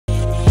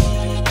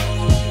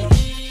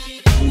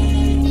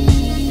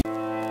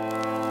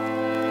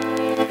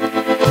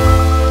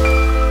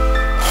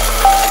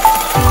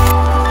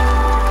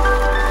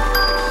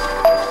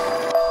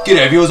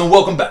G'day viewers and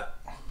welcome back.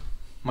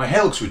 My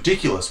hair looks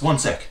ridiculous, one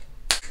sec.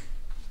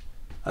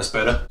 That's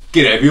better.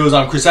 G'day viewers,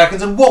 I'm Chris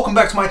Atkins and welcome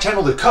back to my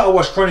channel, The Car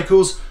Wash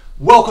Chronicles.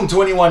 Welcome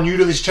to anyone new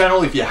to this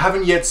channel. If you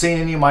haven't yet seen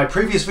any of my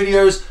previous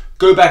videos,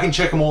 go back and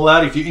check them all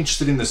out if you're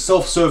interested in the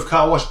self-serve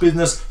car wash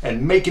business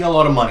and making a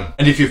lot of money.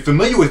 And if you're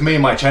familiar with me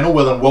and my channel,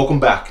 well then welcome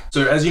back.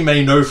 So as you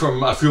may know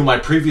from a few of my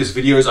previous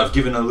videos, I've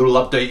given a little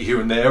update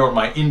here and there on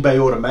my in-bay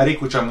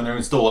automatic, which I'm going to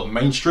install at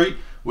Main Street.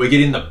 We're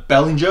getting the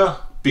Bellinger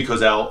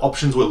because our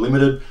options were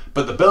limited,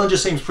 but the Bellinger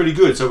seems pretty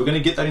good, so we're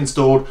going to get that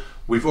installed.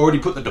 We've already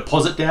put the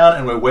deposit down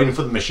and we're waiting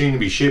for the machine to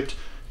be shipped.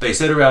 They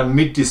said around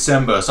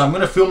mid-December, so I'm going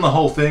to film the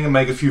whole thing and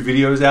make a few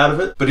videos out of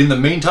it. But in the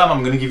meantime,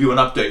 I'm going to give you an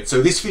update.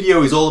 So this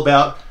video is all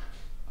about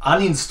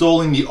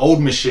uninstalling the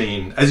old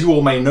machine. As you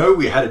all may know,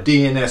 we had a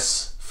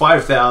DNS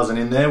 5000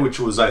 in there,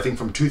 which was I think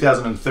from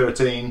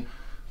 2013,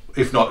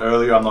 if not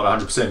earlier, I'm not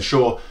 100%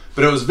 sure.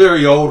 But it was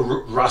very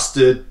old,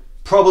 rusted,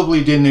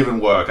 probably didn't even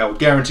work. I would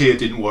guarantee it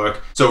didn't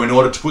work. So in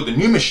order to put the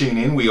new machine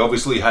in, we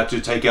obviously had to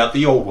take out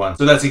the old one.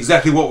 So that's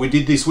exactly what we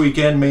did this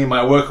weekend. Me and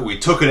my worker, we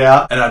took it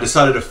out and I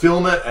decided to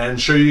film it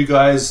and show you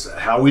guys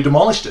how we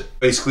demolished it.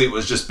 Basically, it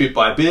was just bit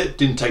by bit.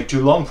 Didn't take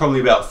too long, probably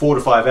about 4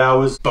 to 5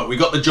 hours. But we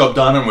got the job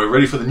done and we're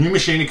ready for the new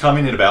machine to come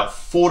in about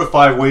 4 to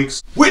 5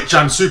 weeks, which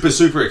I'm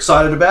super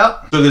excited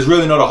about. So there's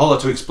really not a whole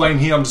lot to explain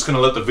here. I'm just gonna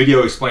let the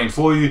video explain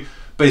for you.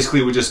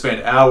 Basically, we just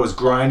spent hours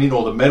grinding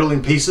all the metal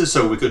in pieces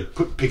so we could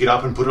pick it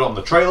up and put it on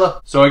the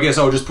trailer. So I guess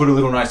I'll just put a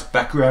little nice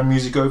background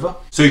music over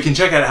so you can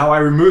check out how I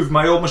removed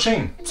my old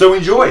machine. So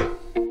enjoy!